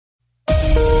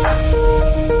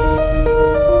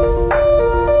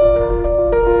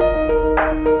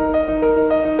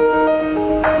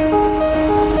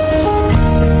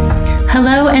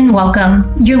and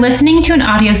welcome. You're listening to an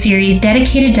audio series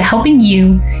dedicated to helping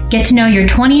you get to know your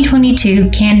 2022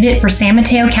 candidate for San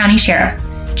Mateo County Sheriff,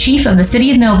 Chief of the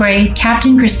City of Millbrae,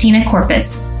 Captain Christina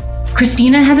Corpus.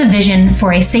 Christina has a vision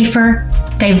for a safer,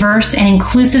 diverse, and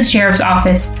inclusive sheriff's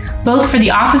office, both for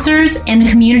the officers and the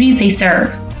communities they serve.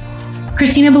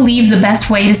 Christina believes the best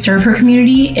way to serve her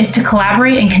community is to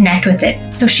collaborate and connect with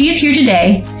it. So she is here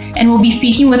today and will be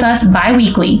speaking with us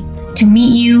bi-weekly to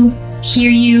meet you, hear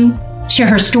you, share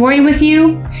her story with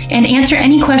you, and answer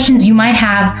any questions you might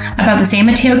have about the San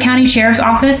Mateo County Sheriff's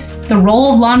Office, the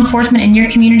role of law enforcement in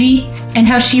your community, and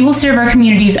how she will serve our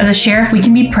communities as a sheriff we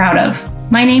can be proud of.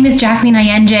 My name is Jacqueline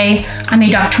Allende. I'm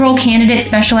a doctoral candidate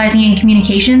specializing in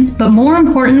communications, but more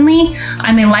importantly,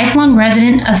 I'm a lifelong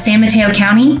resident of San Mateo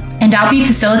County, and I'll be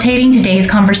facilitating today's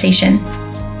conversation.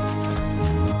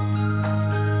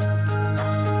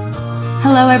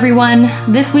 Hello, everyone.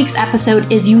 This week's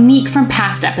episode is unique from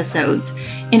past episodes.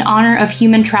 In honor of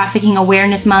Human Trafficking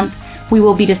Awareness Month, we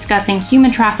will be discussing human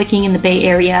trafficking in the Bay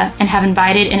Area and have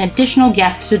invited an additional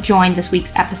guest to join this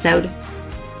week's episode.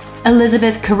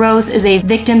 Elizabeth Quiroz is a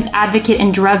victims advocate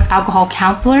and drugs alcohol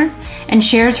counselor and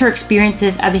shares her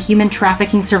experiences as a human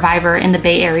trafficking survivor in the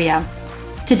Bay Area.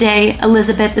 Today,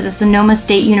 Elizabeth is a Sonoma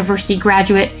State University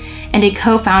graduate and a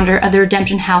co-founder of the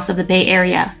Redemption House of the Bay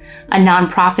Area, a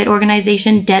nonprofit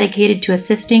organization dedicated to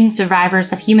assisting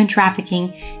survivors of human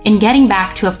trafficking in getting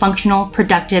back to a functional,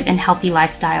 productive, and healthy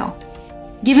lifestyle.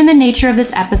 Given the nature of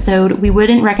this episode, we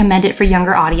wouldn't recommend it for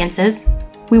younger audiences.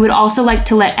 We would also like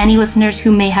to let any listeners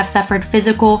who may have suffered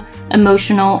physical,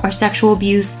 emotional, or sexual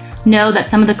abuse know that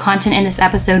some of the content in this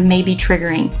episode may be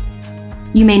triggering.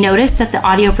 You may notice that the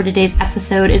audio for today's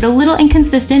episode is a little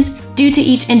inconsistent due to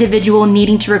each individual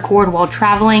needing to record while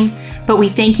traveling, but we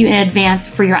thank you in advance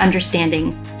for your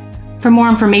understanding. For more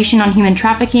information on human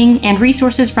trafficking and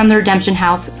resources from the Redemption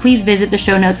House, please visit the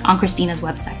show notes on Christina's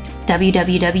website,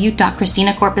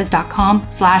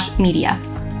 www.christinacorpus.com/media.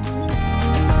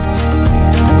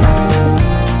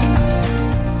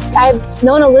 I've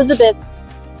known Elizabeth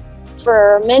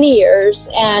for many years,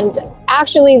 and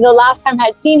actually the last time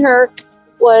I'd seen her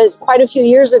was quite a few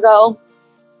years ago.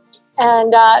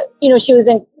 And, she was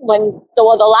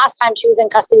the last time she was in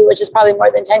custody, which is probably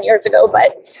more than 10 years ago,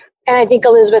 and I think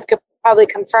Elizabeth could probably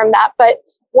confirm that. But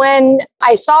when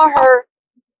I saw her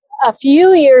a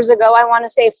few years ago, I want to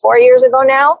say 4 years ago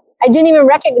now, I didn't even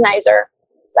recognize her.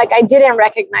 I didn't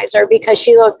recognize her because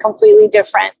she looked completely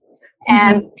different.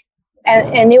 Mm-hmm.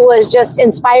 And it was just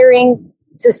inspiring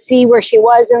to see where she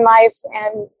was in life.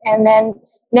 And then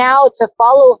now to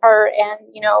follow her and,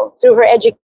 through her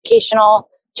educational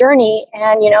journey.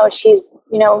 And, she's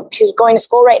going to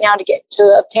school right now to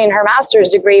obtain her master's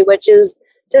degree, which is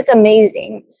just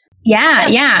amazing.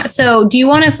 Yeah. So do you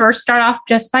want to first start off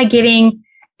just by giving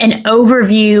an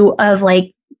overview of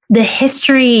the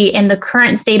history and the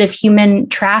current state of human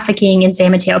trafficking in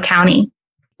San Mateo County?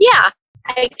 Yeah.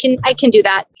 I can do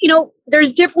that.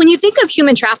 When you think of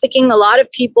human trafficking, a lot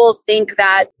of people think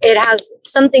that it has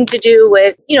something to do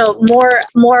with,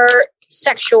 more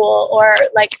sexual or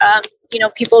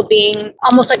people being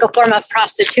almost like a form of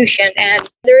prostitution. And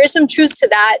there is some truth to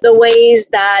that. The ways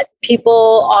that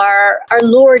people are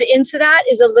lured into that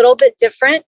is a little bit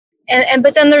different.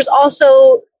 But then there's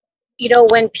also,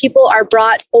 when people are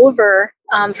brought over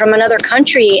from another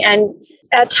country, and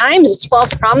at times it's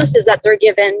false promises that they're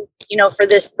given, for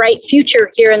this bright future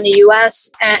here in the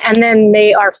U.S. And then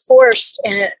they are forced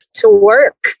to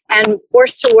work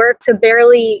to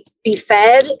barely be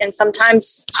fed, and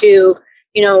sometimes to,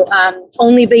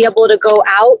 only be able to go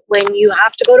out when you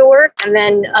have to go to work. And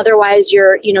then otherwise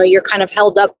you're kind of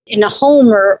held up in a home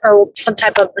or some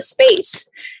type of a space.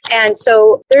 And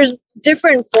so there's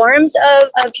different forms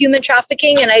of human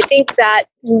trafficking. And I think that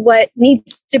what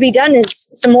needs to be done is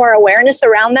some more awareness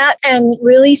around that and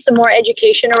really some more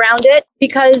education around it,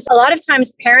 because a lot of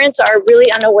times parents are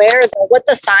really unaware of what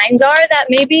the signs are that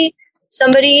maybe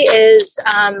somebody is,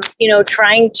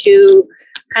 trying to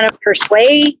kind of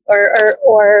persuade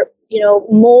or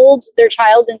mold their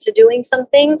child into doing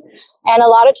something. And a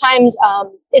lot of times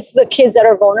it's the kids that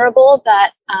are vulnerable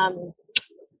that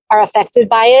are affected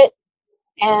by it.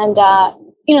 And,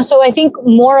 so I think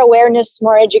more awareness,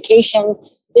 more education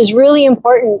is really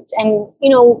important. And,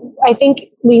 I think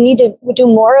we need to do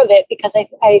more of it, because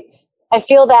I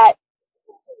feel that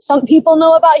some people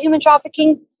know about human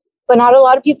trafficking, but not a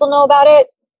lot of people know about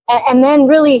it. And then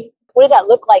really, what does that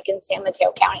look like in San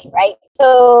Mateo County, right?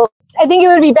 So I think it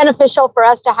would be beneficial for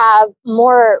us to have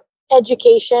more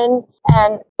education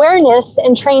and awareness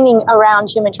and training around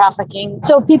human trafficking,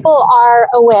 so people are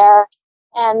aware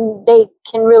and they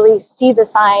can really see the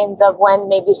signs of when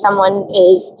maybe someone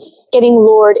is getting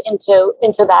lured into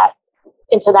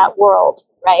that world,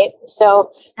 right?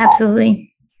 So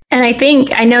absolutely. And I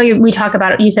think, I know we talk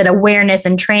about it, you said awareness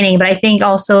and training, but I think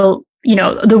also,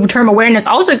 the term awareness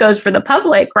also goes for the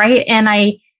public, right? And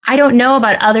I don't know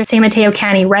about other San Mateo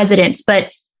County residents,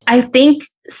 but I think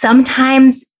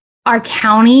sometimes our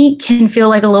county can feel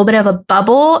like a little bit of a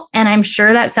bubble. And I'm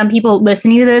sure that some people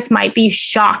listening to this might be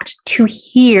shocked to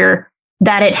hear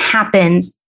that it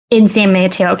happens in San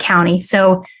Mateo County.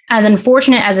 So as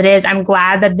unfortunate as it is, I'm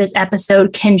glad that this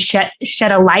episode can shed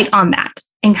a light on that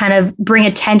and kind of bring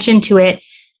attention to it.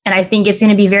 And I think it's going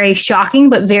to be very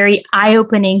shocking, but very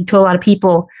eye-opening to a lot of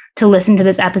people to listen to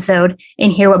this episode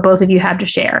and hear what both of you have to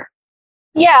share.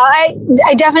 Yeah,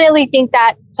 I definitely think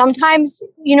that sometimes,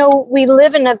 we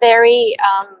live in a very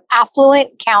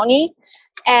affluent county,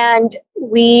 and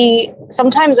we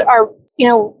sometimes are,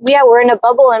 we're in a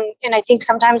bubble, and I think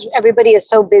sometimes everybody is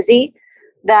so busy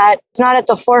that it's not at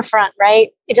the forefront, right?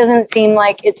 It doesn't seem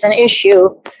like it's an issue.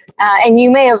 And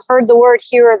you may have heard the word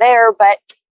here or there, but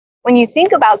when you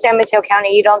think about San Mateo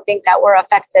County, you don't think that we're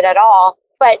affected at all.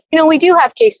 But, we do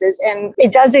have cases, and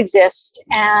it does exist.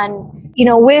 And,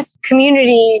 with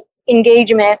community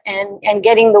engagement and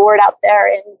getting the word out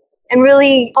there and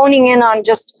really honing in on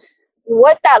just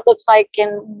what that looks like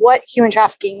and what human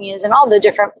trafficking is and all the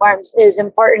different forms is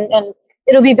important. And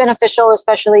it'll be beneficial,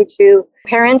 especially to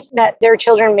parents that their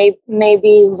children may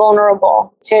be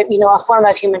vulnerable to, a form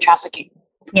of human trafficking.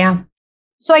 Yeah.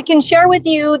 So I can share with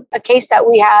you a case that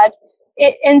we had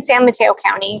in San Mateo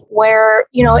County where,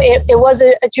 it was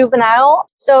a juvenile.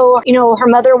 So, her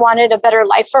mother wanted a better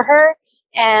life for her.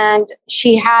 And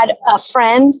she had a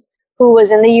friend who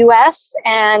was in the US,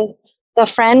 and the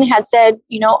friend had said,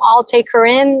 I'll take her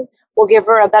in. We'll give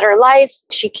her a better life.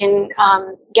 She can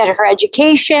get her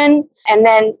education. And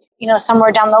then,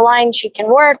 somewhere down the line, she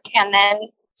can work. And then,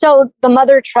 so the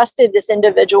mother trusted this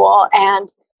individual.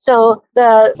 And so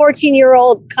the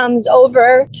 14-year-old comes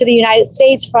over to the United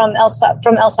States from El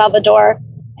Salvador.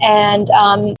 And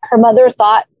her mother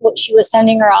thought she was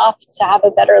sending her off to have a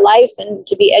better life and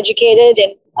to be educated.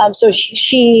 And so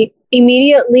she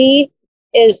immediately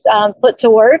is put to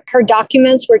work. Her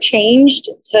documents were changed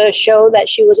to show that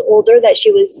she was older, that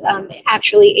she was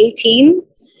actually 18.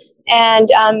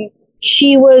 And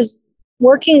she was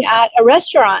working at a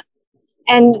restaurant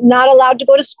and not allowed to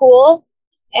go to school,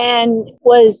 and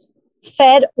was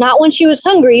fed, not when she was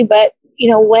hungry, but,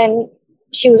 when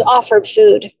she was offered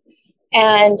food.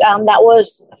 And that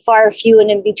was far few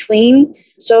and in between.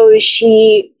 So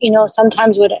she,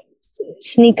 sometimes would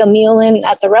sneak a meal in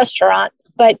at the restaurant.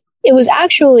 But it was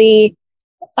actually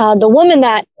the woman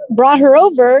that brought her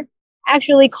over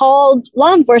actually called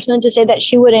law enforcement to say that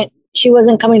she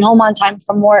wasn't coming home on time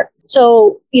from work.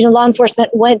 So, law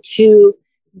enforcement went to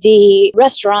the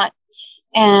restaurant,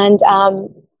 and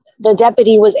the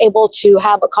deputy was able to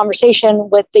have a conversation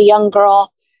with the young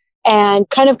girl and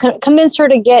kind of convince her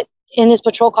to get in his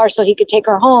patrol car so he could take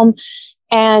her home.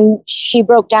 And she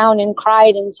broke down and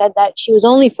cried and said that she was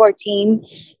only 14,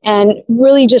 and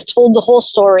really just told the whole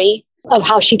story of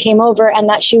how she came over and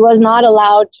that she was not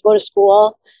allowed to go to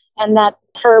school, and that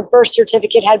her birth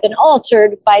certificate had been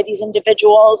altered by these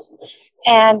individuals.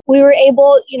 And we were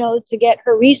able, to get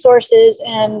her resources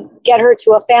and get her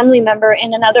to a family member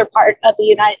in another part of the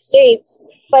United States.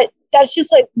 But that's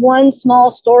just like one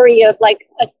small story of like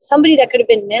somebody that could have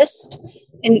been missed.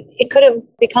 And it could have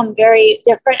become very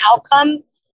different outcome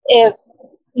if,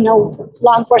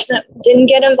 law enforcement didn't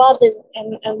get involved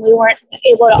and we weren't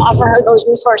able to offer her those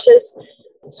resources.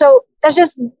 So that's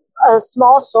just a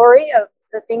small story of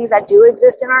the things that do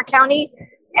exist in our county.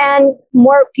 And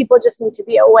more people just need to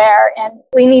be aware, and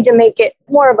we need to make it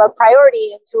more of a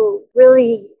priority and to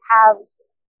really have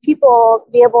people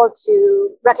be able to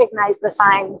recognize the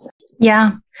signs.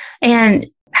 Yeah. And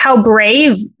how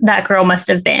brave that girl must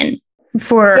have been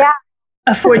for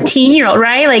a 14-year-old,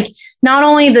 right? Like, not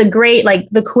only the great, like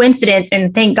the coincidence,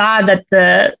 and thank God that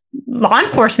the law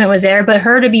enforcement was there, but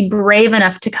her to be brave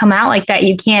enough to come out like that.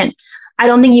 I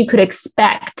don't think you could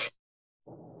expect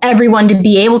everyone to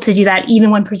be able to do that, even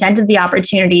when presented the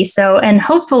opportunity. So, and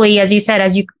hopefully, as you said,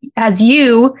 as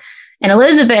you and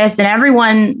Elizabeth and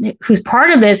everyone who's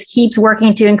part of this keeps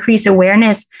working to increase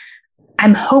awareness,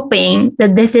 I'm hoping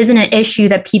that this isn't an issue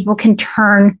that people can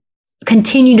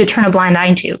continue to turn a blind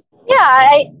eye to. Yeah,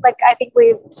 I think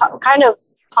we've kind of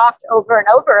talked over and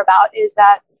over about is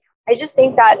that I just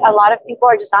think that a lot of people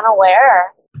are just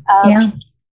unaware of,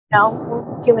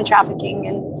 human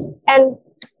trafficking, and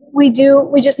we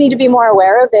just need to be more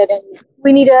aware of it. And,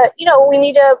 we need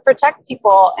to protect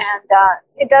people, and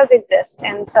it does exist.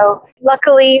 And so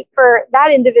luckily for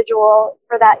that individual,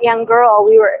 for that young girl,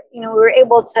 we were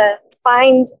able to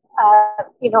find a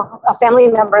family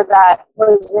member that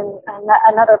was in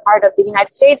another part of the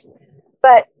United States,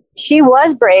 but she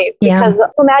was brave, because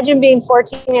imagine being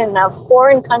 14 in a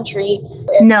foreign country.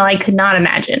 No, I could not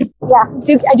imagine.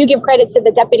 Yeah, I do give credit to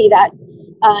the deputy that,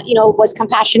 was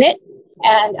compassionate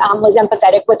and was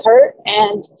empathetic with her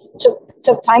and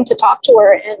took time to talk to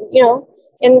her.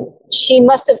 And she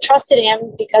must have trusted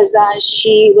him because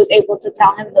she was able to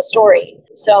tell him the story.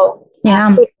 So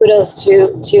kudos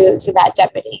to that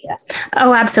deputy. Yes.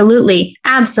 Oh, absolutely.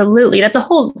 Absolutely. That's a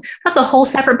whole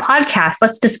separate podcast.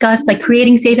 Let's discuss like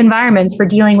creating safe environments for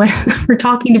dealing with, for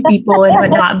talking to people and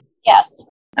whatnot. Yes.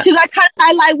 To like kind of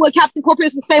highlight what Captain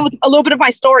Corpus was saying with a little bit of my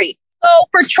story. So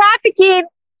for trafficking,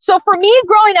 so for me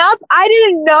growing up, I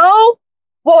didn't know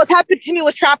what was happening to me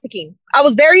with trafficking. I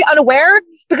was very unaware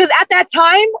because at that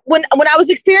time when I was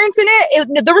experiencing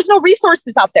it, there was no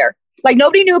resources out there. Like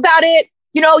nobody knew about it.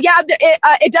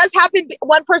 It does happen.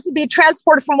 One person being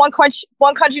transported from one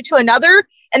country to another.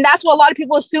 And that's what a lot of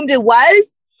people assumed it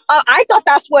was. I thought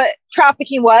that's what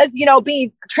trafficking was,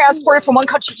 being transported from one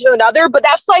country to another. But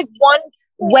that's like one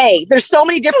way. There's so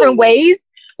many different ways.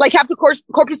 Like Captain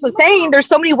Corpus was saying, there's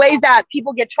so many ways that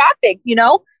people get trafficked,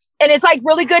 And it's like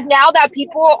really good now that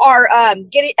people are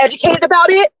getting educated about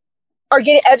it,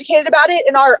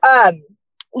 and are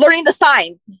learning the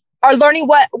signs, are learning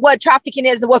what trafficking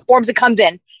is and what forms it comes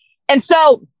in. And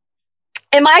so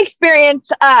in my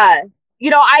experience, I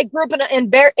grew up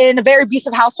in a very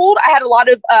abusive household. I had a lot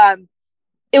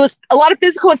of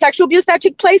physical and sexual abuse that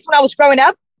took place when I was growing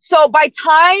up. So by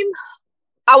time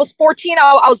I was 14,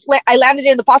 I landed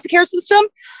in the foster care system.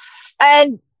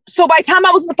 And so by the time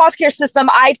I was in the foster care system,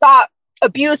 I thought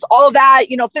abuse, all of that,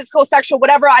 physical, sexual,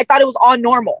 whatever, I thought it was all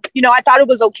normal. I thought it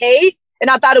was okay. And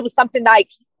I thought it was something like,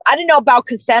 I didn't know about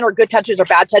consent or good touches or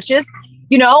bad touches,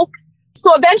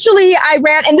 So eventually I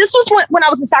ran, and this was when I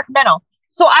was in Sacramento.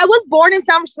 So I was born in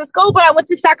San Francisco, but I went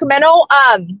to Sacramento,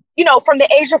 from the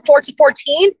age of 4 to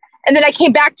 14. And then I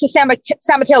came back to San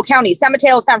Mateo County, San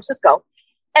Mateo, San Francisco.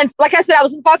 And like I said, I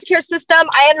was in the foster care system.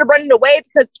 I ended up running away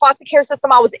because the foster care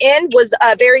system I was in was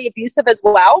very abusive as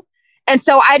well. And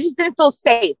so I just didn't feel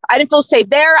safe. I didn't feel safe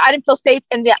there. I didn't feel safe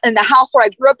in the house where I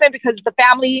grew up in because the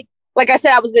family, like I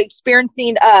said, I was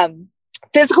experiencing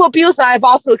physical abuse, and I've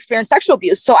also experienced sexual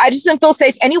abuse. So I just didn't feel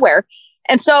safe anywhere.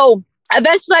 And so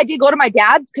eventually I did go to my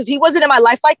dad's because he wasn't in my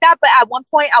life like that. But at one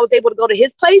point I was able to go to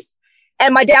his place,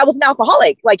 and my dad was an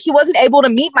alcoholic. Like he wasn't able to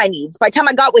meet my needs. By the time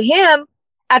I got with him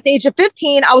at the age of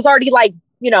 15, I was already like,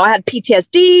 I had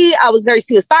PTSD. I was very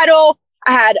suicidal.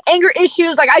 I had anger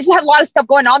issues. Like I just had a lot of stuff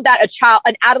going on that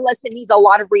an adolescent needs a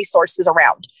lot of resources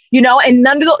around, and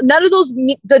none of those,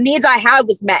 the needs I had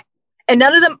was met. And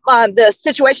none of them, the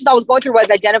situations I was going through was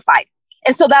identified.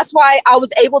 And so that's why I was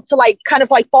able to kind of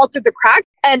fall through the crack.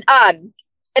 And I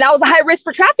was a high risk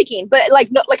for trafficking. But like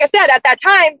I said, at that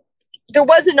time, there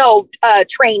wasn't no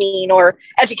training or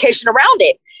education around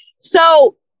it.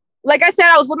 So like I said,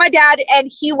 I was with my dad,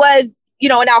 and he was,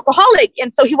 an alcoholic.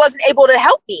 And so he wasn't able to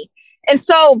help me. And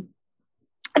so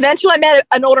eventually I met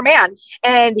an older man,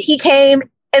 and he came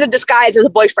in a disguise as a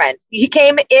boyfriend. He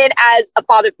came in as a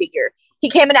father figure. He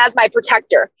came in as my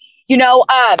protector,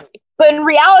 but in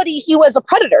reality, he was a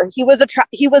predator. He was a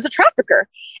trafficker.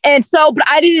 And so, but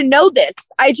I didn't know this.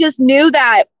 I just knew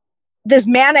that this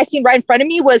man I seen right in front of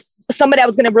me was somebody that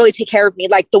was going to really take care of me,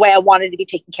 like the way I wanted to be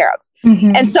taken care of.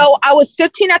 Mm-hmm. And so I was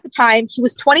 15 at the time. He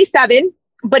was 27,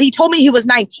 but he told me he was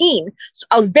 19. So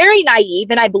I was very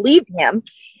naive, and I believed him.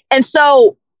 And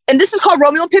so, and this is called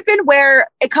Romeo and Pippin, where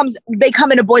they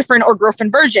come in a boyfriend or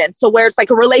girlfriend version. So where it's like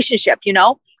a relationship,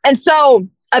 And so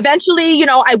eventually,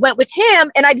 I went with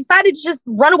him, and I decided to just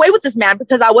run away with this man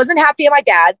because I wasn't happy at my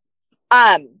dad's.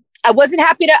 I wasn't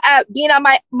happy to being at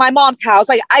my mom's house.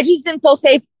 Like I just didn't feel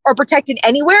safe or protected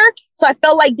anywhere. So I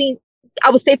felt like I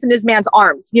was safe in this man's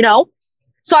arms,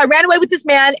 So I ran away with this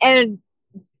man, and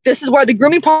this is where the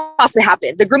grooming process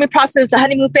happened. The grooming process, the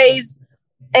honeymoon phase,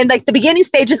 and like the beginning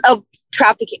stages of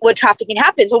trafficking, what trafficking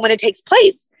happens or when it takes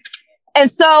place.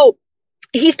 And so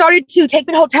he started to take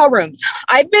me to hotel rooms.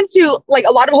 I've been to like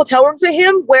a lot of hotel rooms with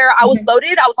him where I was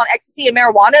loaded. I was on ecstasy and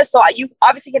marijuana. So you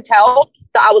obviously can tell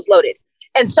that I was loaded.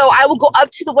 And so I will go up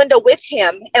to the window with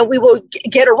him, and we will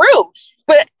get a room.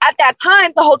 But at that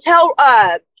time, the hotel,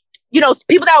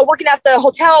 people that were working at the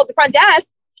hotel, the front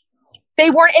desk, they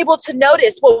weren't able to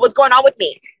notice what was going on with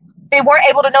me. They weren't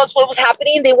able to notice what was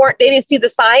happening. They didn't see the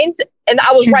signs, and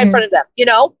I was right in front of them,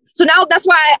 So now that's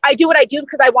why I do what I do,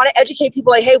 because I want to educate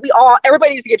people like, hey,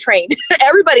 everybody needs to get trained.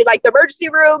 Everybody, like the emergency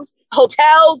rooms,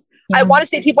 hotels. I want to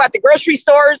see people at the grocery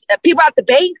stores, people at the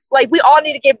banks. Like we all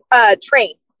need to get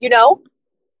trained,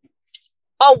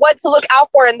 on what to look out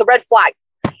for in the red flags.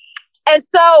 And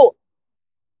so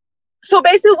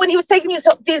basically when he was taking me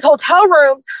to these hotel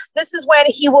rooms, this is when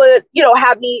he would,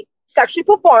 have me sexually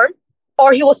perform,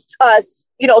 or he will,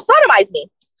 sodomize me.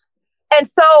 And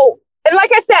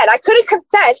like I said, I couldn't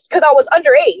consent because I was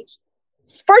underage.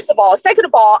 First of all. Second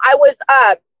of all, I was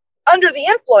under the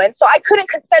influence, so I couldn't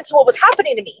consent to what was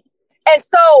happening to me. And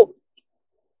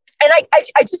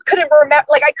I just couldn't remember,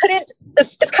 like I couldn't,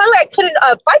 it's kind of like I couldn't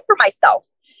fight for myself.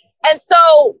 And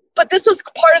so, but this was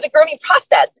part of the grooming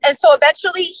process. And so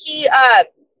eventually he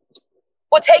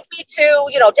would take me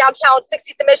to, downtown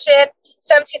 16th and Mission,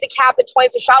 17th and Cap, and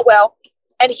 20th and Shotwell.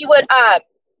 And he would,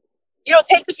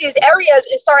 take me to these areas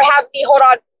and start having me hold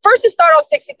on. First, it started on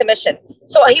 16th and Mission.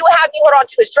 So he would have me hold on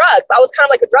to his drugs. I was kind of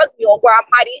like a drug mule where I'm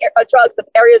hiding drugs in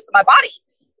areas of my body.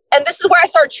 And this is where I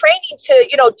started training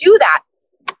to, do that.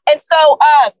 And so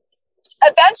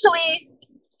eventually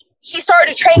he started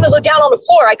to train me to look down on the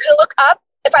floor. I couldn't look up.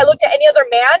 If I looked at any other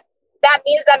man, that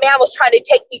means that man was trying to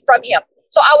take me from him.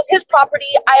 So I was his property.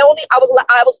 I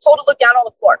was told to look down on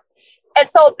the floor. And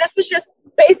so this is just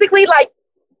basically like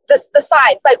the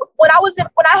signs. Like when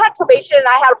I had probation and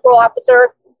I had a parole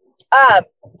officer,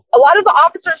 a lot of the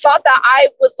officers thought that I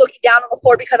was looking down on the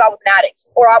floor because I was an addict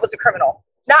or I was a criminal.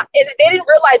 And they didn't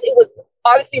realize it was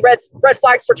obviously red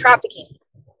flags for trafficking.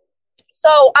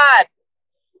 So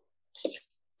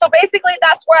basically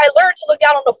that's where I learned to look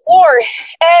down on the floor.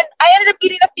 And I ended up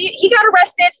meeting he got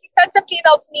arrested. He sent a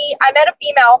female to me. I met a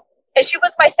female and she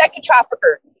was my second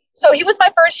trafficker. So he was my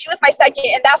first, she was my second.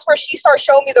 And that's where she started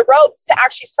showing me the ropes to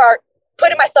actually start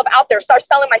putting myself out there, start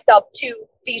selling myself to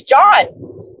these Johns.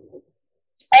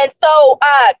 And so,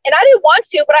 and I didn't want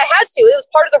to, but I had to. It was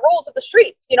part of the rules of the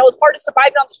streets. It was part of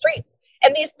surviving on the streets.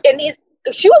 And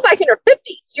she was like in her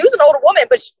 50s. She was an older woman,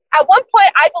 but at one point,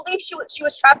 I believe she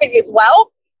was trafficking as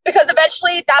well, because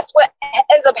eventually that's what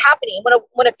ends up happening.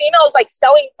 When a female is like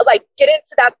selling, like get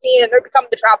into that scene and they're becoming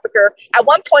the trafficker, at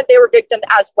one point they were victims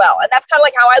as well. And that's kind of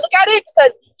like how I look at it,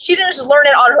 because she didn't just learn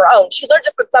it on her own. She learned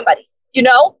it from somebody,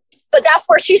 but that's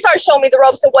where she started showing me the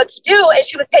ropes of what to do. And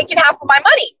she was taking half of my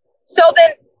money. So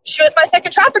then she was my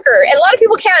second trafficker. And a lot of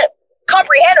people can't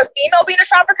comprehend a female being a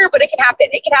trafficker, but it can happen.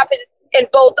 It can happen in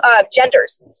both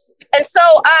genders. And so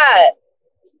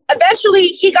eventually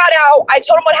he got out. I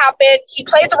told him what happened. He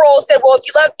played the role, said, well, if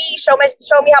you love me, show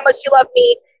me how much you love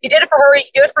me. You did it for her. You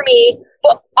can do it for me.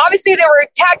 But obviously they were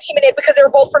tag teaming it because they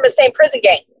were both from the same prison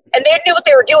gang. And they knew what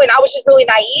they were doing. I was just really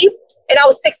naive. And I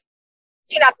was 16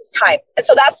 at this time. And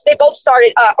so they both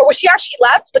started, she actually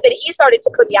left, but then he started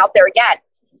to put me out there again.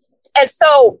 And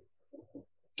so,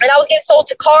 and I was getting sold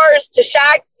to cars, to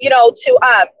shacks, to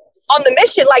on the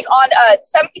Mission, like on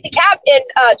 17th Cap in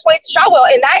 20th Shotwell,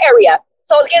 in that area.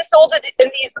 So I was getting sold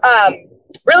in these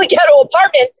really ghetto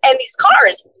apartments and these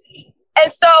cars.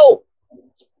 And so,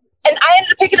 and I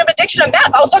ended up picking up addiction of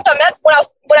meth. I was hooked on meth when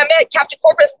I met Captain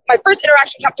Corpus. My first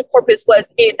interaction with Captain Corpus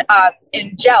was in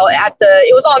jail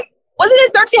wasn't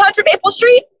it 1300 Maple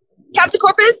Street, Captain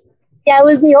Corpus? Yeah,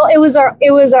 it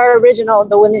was our original,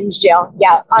 the women's jail.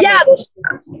 Yeah. Yeah.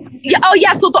 Oh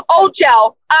yeah. So the old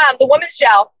jail, the women's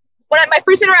jail. When my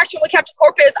first interaction with Captain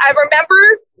Corpus, I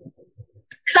remember,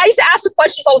 because I used to ask her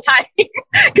questions all the time,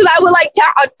 because I would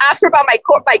ask her about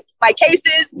my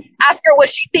cases, ask her what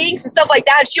she thinks and stuff like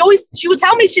that. And she would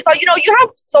tell me, she's like, you have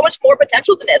so much more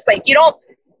potential than this. Like, you don't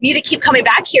need to keep coming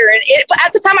back here. But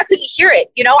at the time I couldn't hear it.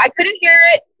 I couldn't hear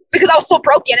it because I was so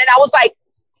broken. And I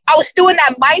was still in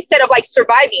that mindset of like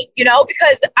surviving,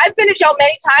 because I've been in jail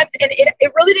many times, and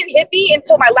it really didn't hit me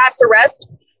until my last arrest,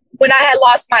 when I had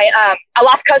lost I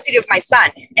lost custody of my son.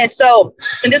 And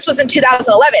this was in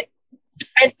 2011.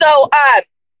 And so I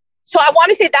want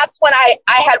to say that's when I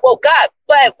had woke up.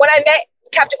 But when I met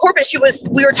Captain Corpus,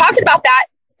 we were talking about that.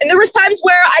 And there was times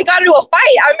where I got into a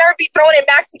fight. I remember being thrown in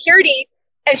max security,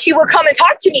 and she would come and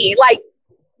talk to me like,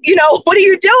 what are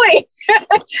you doing?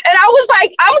 And I was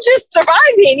like, I'm just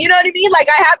surviving. You know what I mean? Like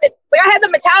I had the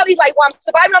mentality, like, well, I'm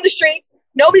surviving on the streets.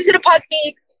 Nobody's going to pug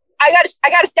me. I got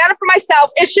to stand up for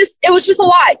myself. It was just a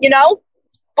lot,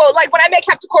 But like when I met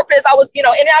Captain Corpus, I was, in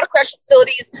and out of correctional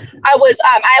facilities. I was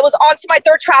on to my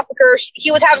third trafficker.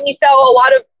 He was having me sell a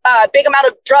lot of big amount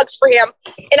of drugs for him.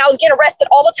 And I was getting arrested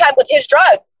all the time with his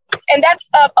drugs. And that's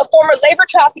a form of labor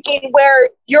trafficking where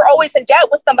you're always in debt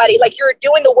with somebody. Like you're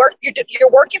doing the work,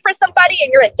 you're working for somebody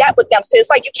and you're in debt with them. So it's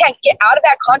like you can't get out of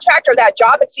that contract or that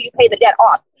job until you pay the debt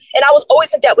off. And I was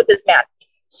always in debt with this man.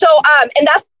 So, and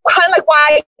kind of like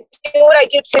why I do what I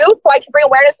do too, so I can bring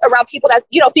awareness around people that,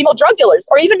 female drug dealers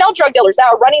or even male drug dealers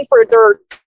that are running for their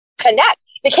connect.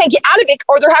 They can't get out of it,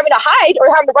 or they're having to hide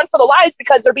or having to run for their lives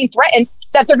because they're being threatened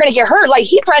that they're going to get hurt. Like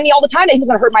he threatened me all the time that he was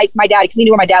going to hurt my dad because he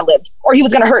knew where my dad lived, or he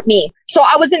was going to hurt me. So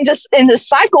I was in this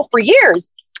cycle for years.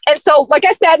 And so, like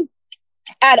I said,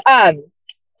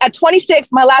 at 26,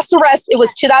 my last arrest, it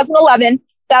was 2011.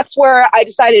 That's where I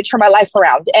decided to turn my life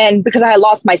around. And because I had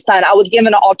lost my son, I was given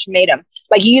an ultimatum.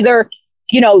 Like either,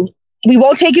 we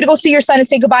won't take you to go see your son and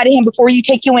say goodbye to him before you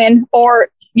take you in, or,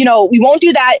 we won't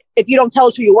do that if you don't tell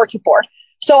us who you're working for.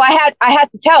 So I had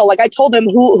to tell, like I told them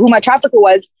who my trafficker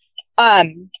was.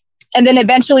 And then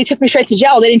eventually took me straight to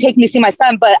jail. They didn't take me to see my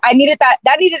son, but I needed that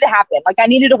needed to happen. Like I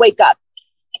needed to wake up.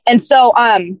 And so,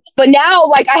 but now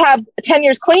like I have 10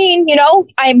 years clean,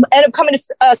 I end up coming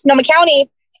to Sonoma County,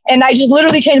 and I just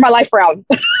literally changed my life around.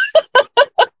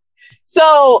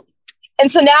 So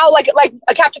now like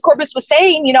Captain Corpus was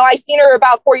saying, I seen her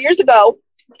about 4 years ago,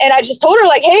 and I just told her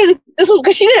like, hey, this was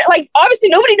because she didn't obviously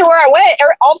nobody knew where I went.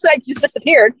 All of a sudden I just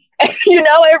disappeared. And,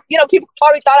 people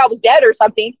probably thought I was dead or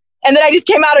something. And then I just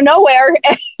came out of nowhere,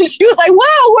 and she was like,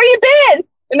 wow, where you been?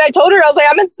 And I told her, I was like,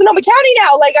 I'm in Sonoma County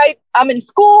now. Like I'm in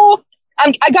school.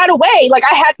 I got away. Like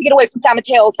I had to get away from San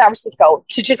Mateo, San Francisco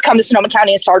to just come to Sonoma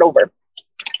County and start over.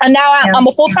 And now I'm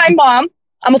a full-time mom.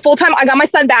 I got my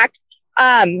son back.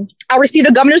 I received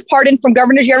a governor's pardon from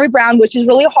Governor Jeremy Brown, which is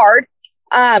really hard.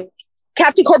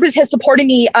 Captain Corpus has supported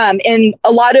me in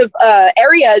a lot of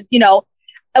areas,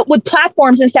 with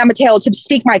platforms in San Mateo to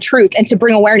speak my truth and to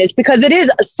bring awareness, because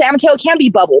San Mateo can be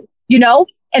bubbled,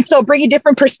 and so bringing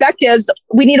different perspectives,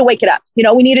 we need to wake it up. We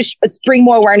need to bring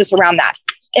more awareness around that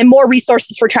and more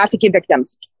resources for trafficking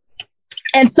victims.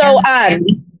 And so,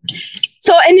 and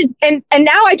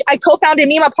now I co-founded,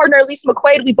 me and my partner, Elisa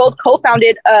McQuaid, we both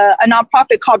co-founded a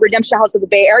nonprofit called Redemption House of the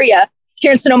Bay Area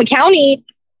here in Sonoma County,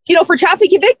 for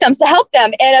trafficking victims, to help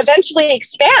them and eventually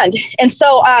expand. And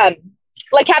so,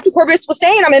 like Captain Corpus was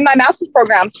saying, I'm in my master's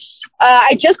program.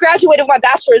 I just graduated with my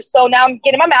bachelor's. So now I'm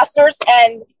getting my master's,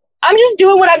 and I'm just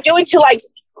doing what I'm doing to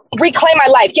reclaim my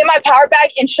life, get my power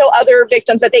back, and show other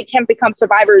victims that they can become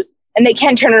survivors and they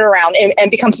can turn it around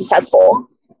and become successful.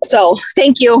 So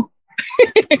thank you.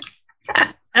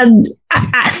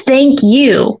 Thank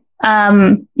you.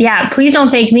 Please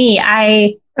don't thank me.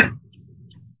 I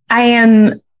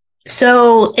am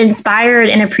so inspired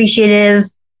and appreciative,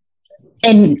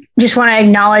 and just want to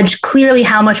acknowledge clearly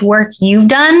how much work you've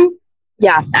done.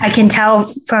 Yeah. I can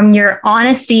tell from your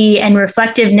honesty and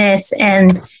reflectiveness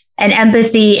and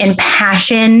empathy and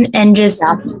passion, and just,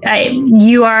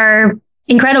 you are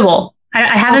incredible.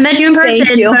 I haven't met you in person,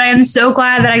 but I am so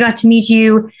glad that I got to meet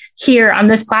you here on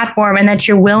this platform, and that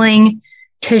you're willing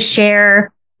to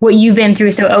share what you've been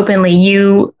through so openly.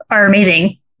 You are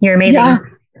amazing. You're amazing. Yeah.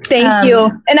 Thank you.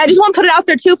 And I just want to put it out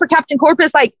there too for Captain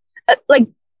Corpus, like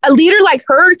a leader like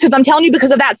her, because I'm telling you, because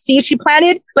of that seed she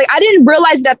planted, I didn't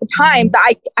realize it at the time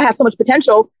that I had so much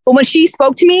potential. But when she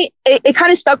spoke to me, it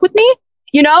kind of stuck with me,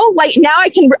 now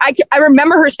I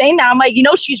remember her saying that. I'm like,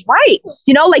 she's right.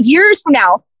 Years from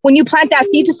now, when you plant that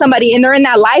seed to somebody and they're in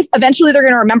that life, eventually they're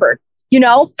going to remember,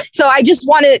 So I just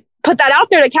want to put that out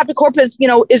there that Captain Corpus,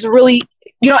 is really,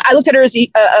 I looked at her as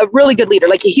a really good leader,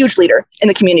 like a huge leader in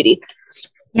the community.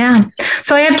 Yeah.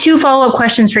 So I have 2 follow-up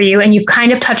questions for you, and you've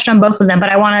kind of touched on both of them, but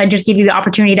I want to just give you the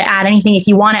opportunity to add anything if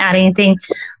you want to add anything.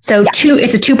 So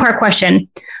it's a 2-part question.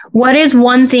 What is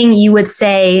one thing you would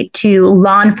say to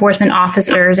law enforcement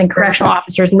officers and correctional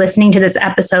officers listening to this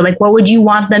episode? What would you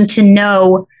want them to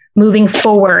know moving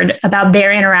forward about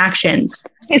their interactions?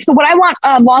 Okay, so what I want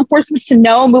law enforcement to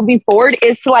know moving forward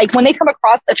is to, when they come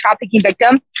across a trafficking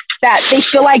victim, that they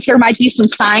feel like there might be some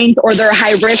signs or they're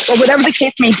high risk or whatever the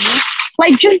case may be.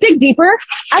 Just dig deeper,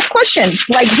 ask questions,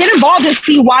 get involved and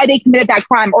see why they committed that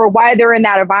crime or why they're in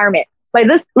that environment.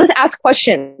 Let's ask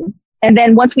questions. And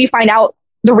then once we find out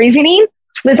the reasoning,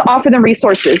 let's offer them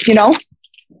resources,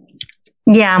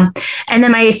 Yeah. And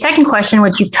then my second question,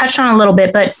 which you've touched on a little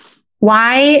bit, but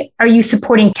why are you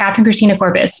supporting Captain Christina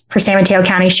Corpus for San Mateo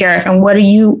County Sheriff? And what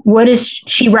does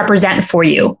she represent for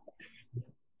you?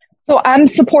 So I'm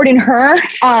supporting her,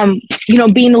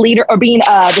 being the leader or being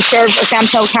the sheriff of San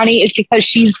Mateo County is because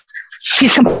she's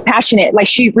compassionate.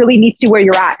 She really meets you where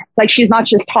you're at. She's not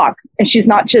just talk, and she's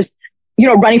not just,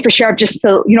 running for sheriff just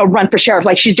to, run for sheriff.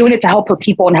 She's doing it to help her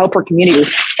people and help her community.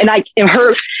 And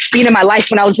her being in my life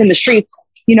when I was in the streets,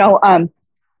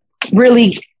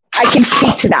 really, I can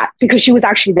speak to that because she was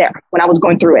actually there when I was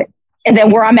going through it. And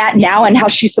then where I'm at now and how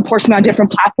she supports me on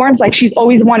different platforms, she's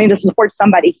always wanting to support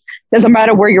somebody. Doesn't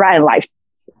matter where you're at in life.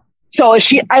 So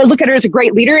I look at her as a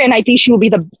great leader, and I think she will be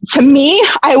to me,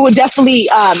 I would definitely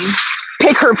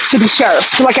pick her to be sheriff.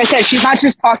 So like I said, she's not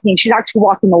just talking, she's actually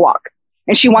walking the walk,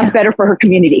 and she wants better for her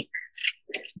community.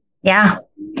 Yeah.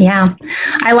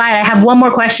 I lied. I have one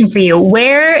more question for you.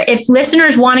 If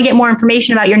listeners want to get more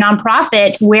information about your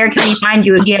nonprofit, where can we find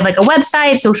you? Do you have like a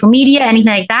website, social media,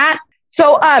 anything like that?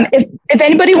 So if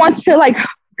anybody wants to like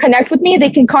connect with me,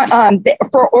 they can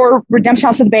or Redemption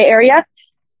House of the Bay Area.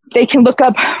 They can look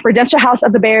up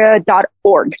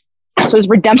redemptionhouseofthebayarea.org. So it's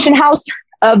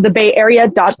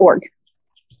redemptionhouseofthebayarea.org.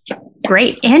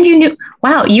 Great. And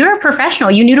you're a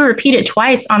professional. You knew to repeat it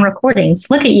twice on recordings.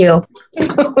 Look at you.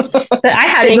 I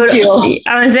had to go to,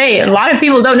 I would say a lot of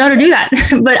people don't know to do that,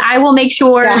 but I will make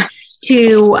sure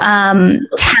to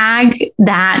tag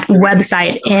that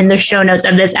website in the show notes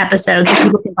of this episode so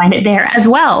people can find it there as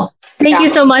well. Thank you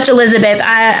so much, Elizabeth.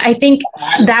 I think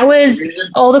that was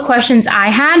all the questions I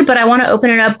had, but I want to open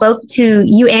it up both to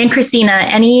you and Christina.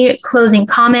 Any closing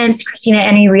comments? Christina,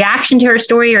 any reaction to her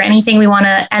story or anything we want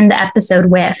to end the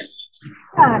episode with?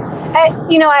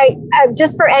 I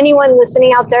just for anyone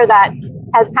listening out there that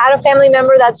has had a family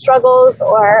member that struggles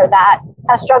or that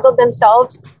has struggled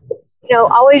themselves,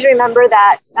 always remember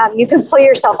that you can pull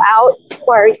yourself out,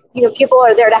 or, people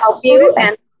are there to help you.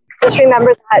 And just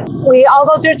remember that we all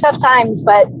go through tough times,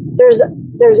 but there's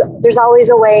always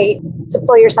a way to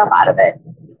pull yourself out of it.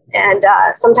 And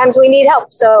sometimes we need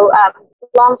help. So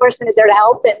law enforcement is there to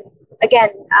help. And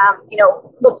again,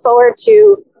 look forward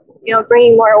to,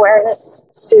 bringing more awareness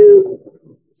to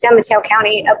San Mateo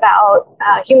County about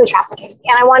human trafficking.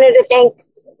 And I wanted to thank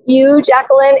you,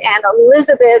 Jacqueline, and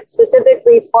Elizabeth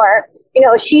specifically for,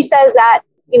 she says that,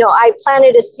 I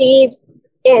planted a seed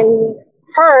in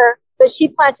her, but she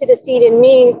planted a seed in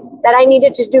me that I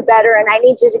needed to do better, and I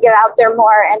needed to get out there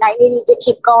more, and I needed to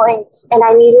keep going, and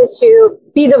I needed to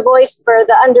be the voice for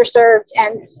the underserved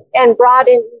and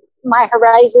broaden my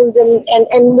horizons and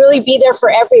really be there for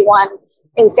everyone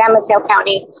in San Mateo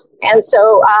County. And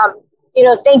so,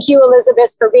 thank you,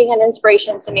 Elizabeth, for being an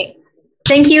inspiration to me.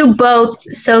 Thank you both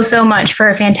so much for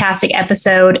a fantastic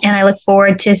episode, and I look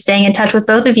forward to staying in touch with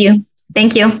both of you.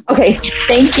 Thank you. Okay.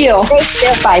 Thank you. Thank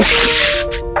you. Bye.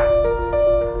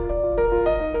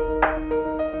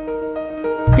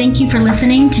 Thank you for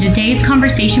listening to today's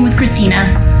conversation with Christina.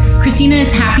 Christina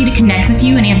is happy to connect with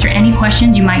you and answer any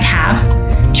questions you might have.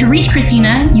 To reach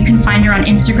Christina, you can find her on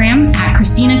Instagram at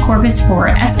Christina Corpus for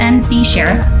SMC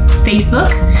Sheriff, Facebook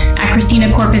at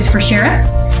Christina Corpus for Sheriff,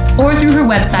 or through her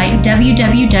website,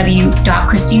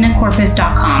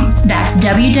 www.christinacorpus.com. That's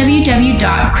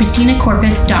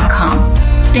www.christinacorpus.com.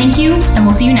 Thank you, and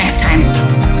we'll see you next time.